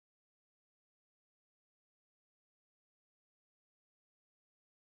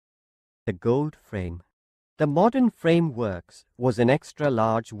The gold frame. The modern frameworks was an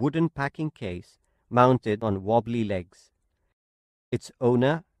extra-large wooden packing case mounted on wobbly legs. Its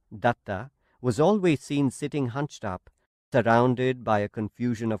owner, Datta, was always seen sitting hunched up, surrounded by a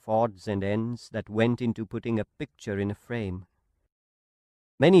confusion of odds and ends that went into putting a picture in a frame.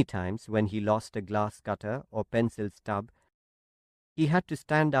 Many times when he lost a glass cutter or pencil stub, he had to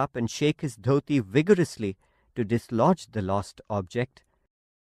stand up and shake his dhoti vigorously to dislodge the lost object.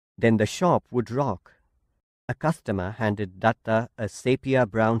 Then the shop would rock. A customer handed Datta a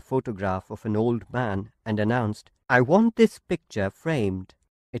sepia-brown photograph of an old man and announced, "I want this picture framed."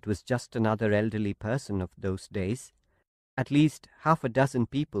 It was just another elderly person of those days. At least half a dozen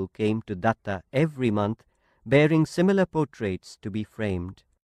people came to Datta every month bearing similar portraits to be framed.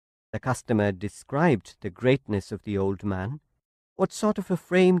 The customer described the greatness of the old man. "What sort of a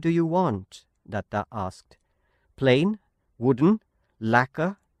frame do you want?" Datta asked. "Plain, wooden,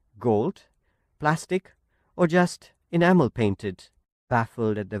 lacquer, gold, plastic, or just enamel painted?"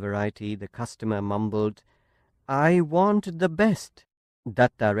 Baffled at the variety, the customer mumbled, "I want the best."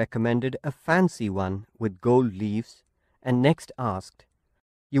 Datta recommended a fancy one with gold leaves and next asked,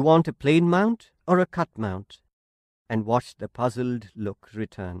 "You want a plain mount or a cut mount?" and watched the puzzled look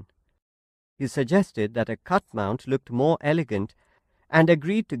return. He suggested that a cut mount looked more elegant and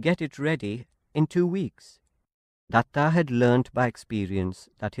agreed to get it ready in 2 weeks. Datta had learnt by experience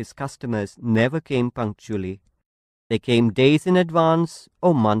that his customers never came punctually. They came days in advance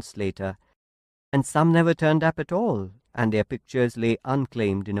or months later, and some never turned up at all, and their pictures lay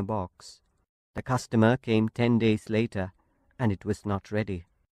unclaimed in a box. The customer came 10 days later, and it was not ready.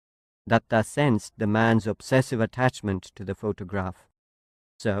 Datta sensed the man's obsessive attachment to the photograph.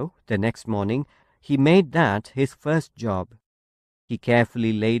 So, the next morning, he made that his first job. He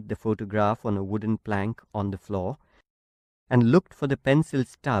carefully laid the photograph on a wooden plank on the floor and looked for the pencil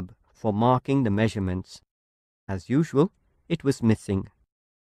stub for marking the measurements. As usual, it was missing.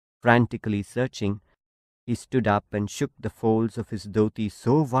 Frantically searching, he stood up and shook the folds of his dhoti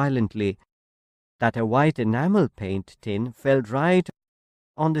so violently that a white enamel paint tin fell right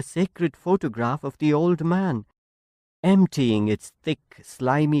on the sacred photograph of the old man, emptying its thick,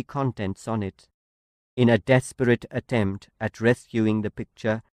 slimy contents on it. In a desperate attempt at rescuing the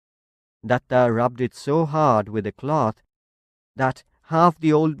picture, Datta rubbed it so hard with a cloth that half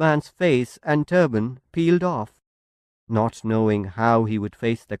the old man's face and turban peeled off. Not knowing how he would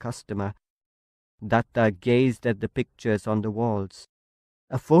face the customer, Datta gazed at the pictures on the walls.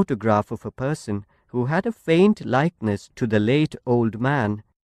 A photograph of a person who had a faint likeness to the late old man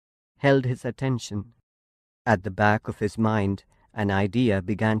held his attention. At the back of his mind, an idea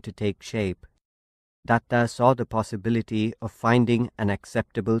began to take shape. Datta saw the possibility of finding an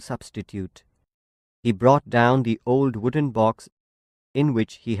acceptable substitute. He brought down the old wooden box in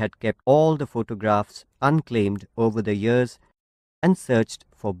which he had kept all the photographs unclaimed over the years and searched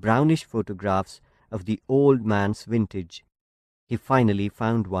for brownish photographs of the old man's vintage. He finally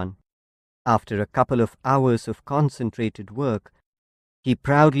found one. After a couple of hours of concentrated work, he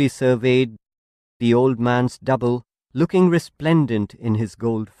proudly surveyed the old man's double, looking resplendent in his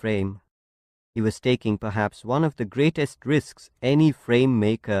gold frame. He was taking perhaps one of the greatest risks any frame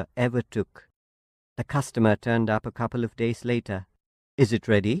maker ever took. The customer turned up a couple of days later. "Is it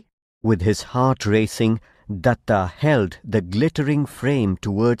ready?" With his heart racing, Datta held the glittering frame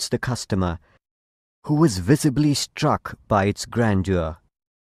towards the customer, who was visibly struck by its grandeur.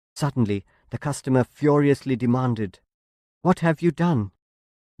 Suddenly, the customer furiously demanded, "What have you done?"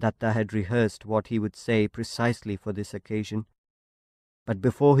 Datta had rehearsed what he would say precisely for this occasion. But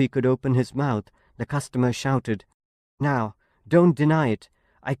before he could open his mouth, the customer shouted, "Now, don't deny it.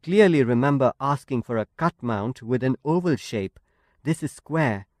 I clearly remember asking for a cut mount with an oval shape. This is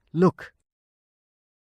square. Look."